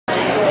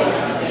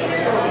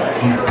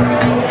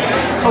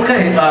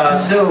Okay,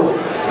 so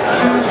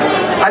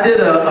I did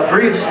a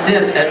brief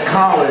stint at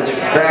college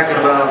back in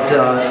about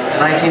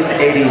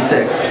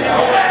 1986.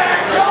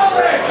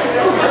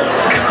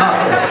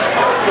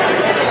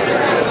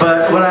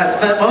 But what I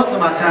spent most of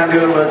my time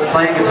doing was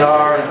playing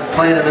guitar and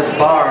playing in this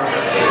bar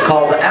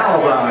called the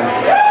ALIBI.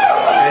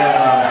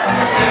 And,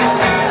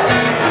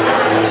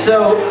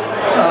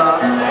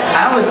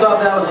 I always thought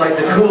that was like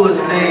the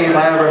coolest name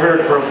I ever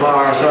heard for a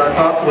bar, so I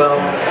thought, well,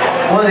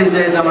 one of these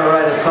days I'm going to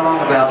write a song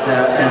about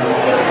that. And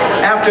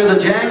after the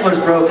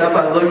Janglers broke up,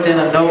 I looked in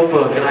a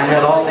notebook and I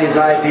had all these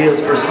ideas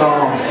for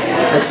songs.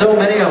 And so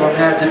many of them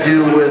had to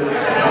do with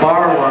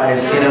bar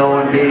life, you know,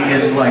 and being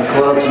in like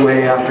clubs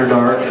way after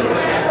dark.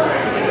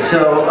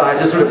 So I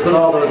just sort of put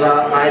all those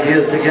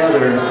ideas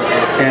together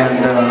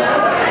and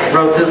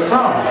wrote this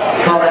song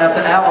called At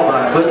the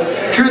Alibi.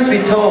 But truth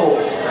be told,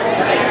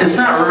 it's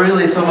not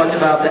really so much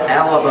about the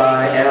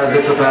alibi as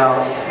it's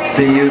about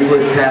the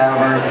Euclid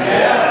Tavern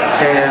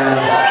and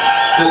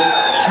the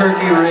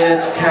Turkey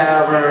Ridge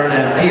Tavern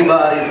and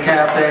Peabody's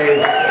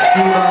Cafe,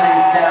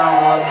 Peabody's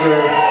Down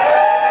Under,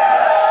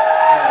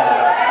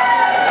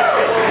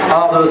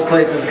 all those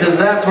places, because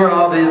that's where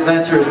all the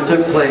adventures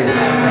took place.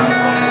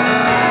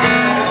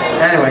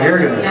 Anyway, here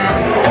it goes.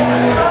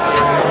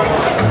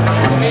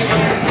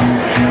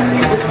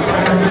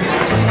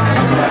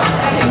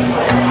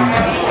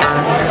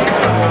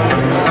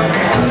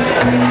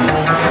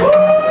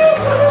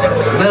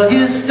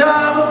 You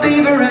starve a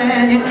fever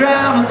and you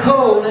drown a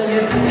cold, and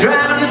you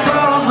drown your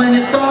sorrows when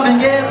your starving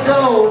gets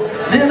old.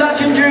 Live out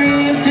your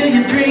dreams till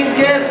your dreams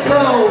get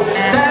sold.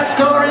 That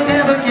story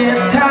never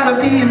gets tired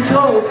of being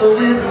told. So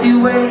if you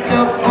wake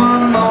up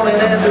one morning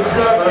and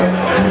discover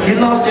you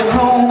lost your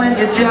home and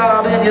your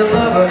job and your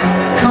lover,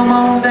 come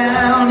on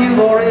down, you've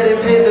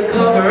already paid the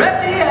cover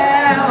at the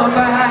alibi.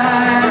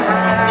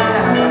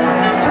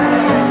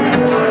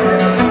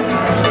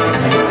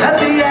 At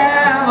the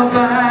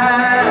alibi.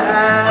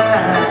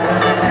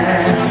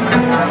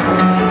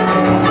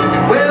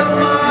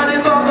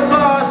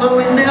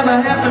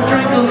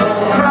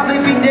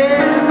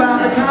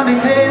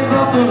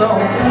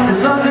 His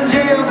son's in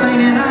jail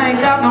singing I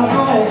ain't got no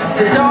home.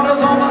 His daughter's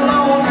home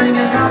alone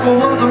singing Papa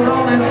was a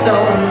rolling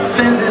stone.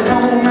 Spends his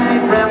whole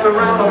night wrapped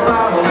around a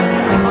bottle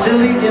till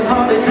he can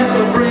hardly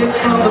tell a break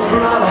from the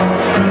throttle.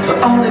 The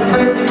only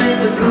place he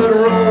makes a good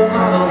role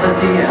model's at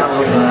the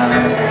alibi.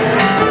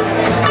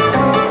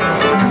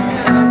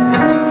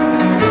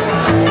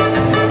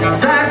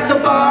 Sack the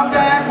bar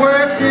back,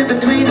 works in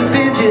between the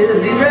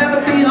benches. He'd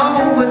rather be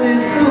home with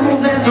his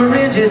spoons and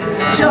syringes.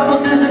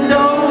 Shovels to the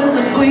door with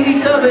the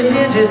squeak of the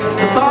hinges.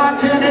 The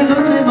bartender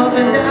looks him up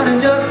and down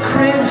and just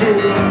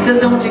cringes. Says,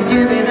 don't you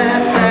give me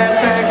that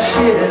bad back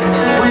shit.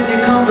 When you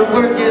come to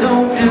work you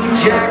don't do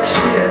jack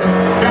shit.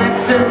 Zach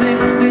said,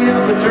 mix me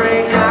up a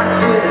drink, I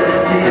quit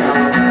at the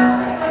alibi.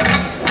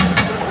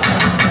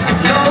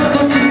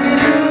 Local TV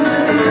news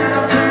and the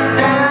sound turned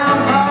down.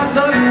 Hard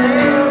luck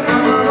tales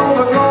from an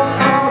overgrown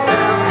small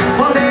town.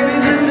 One baby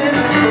missing,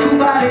 2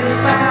 bodies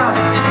found.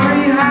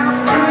 3 house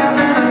fires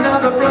and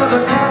another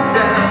brother cut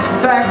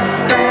down.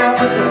 Backstab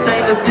with the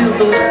stainless steel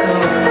stiletto.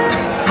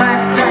 Smack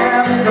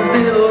dab in the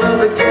middle of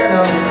the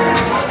ghetto.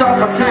 Start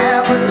my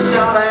tab with a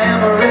shot of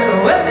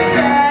amaretto at the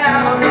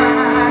alibi.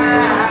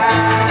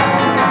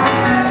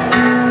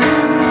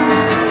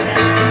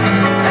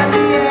 At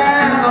the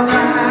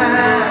alibi.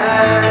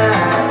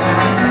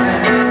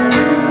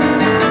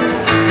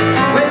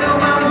 Well,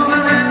 my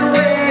woman ran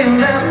away and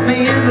left me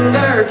in the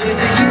lurch.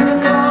 It's a year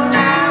ago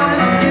now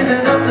and I'm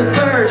giving up the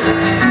search.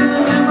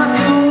 Glued to my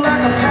stool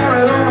like a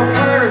parrot on a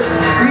perch.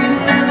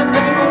 Reading in the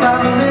paper about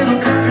a little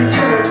country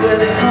church where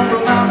they come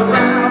from miles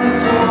around and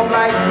swarm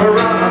like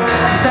piranha.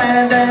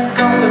 Stand and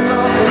don't get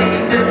some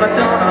lead in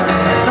Madonna.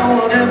 No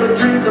one ever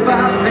dreams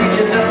about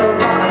reaching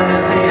Nirvana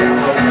at the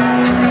alibi.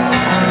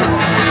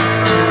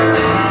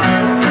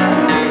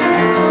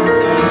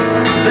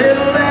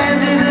 Little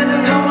Angie's in the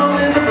corner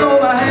in the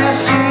bowler house.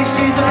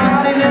 She's the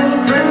pouty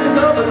little princess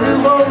of the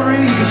nouveau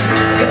riche.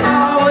 Get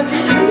all what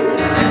you eat,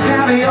 she's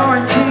caviar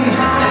and quiche.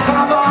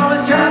 Papa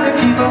always tried to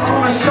keep her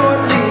on a short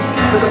leash.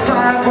 With the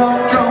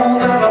sidewalk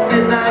drones out of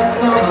midnight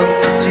summers,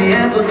 she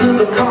answers to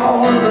the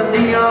call of the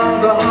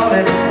neons are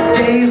haunted.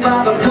 Days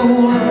by the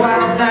pool and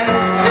wild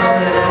nights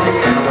slumming at the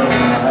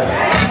alibi.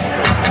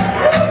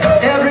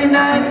 Every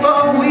night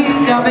for a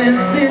week I've been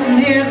sitting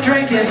here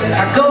drinking.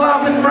 I go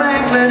out with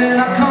Franklin and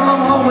I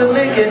come home with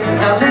Lincoln.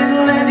 Now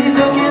little Angie's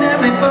looking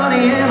at me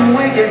funny and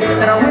winking.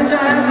 And I wish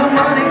I had some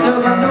money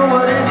cause I know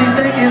what Angie's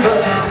thinking.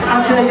 But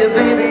I'll tell you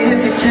baby,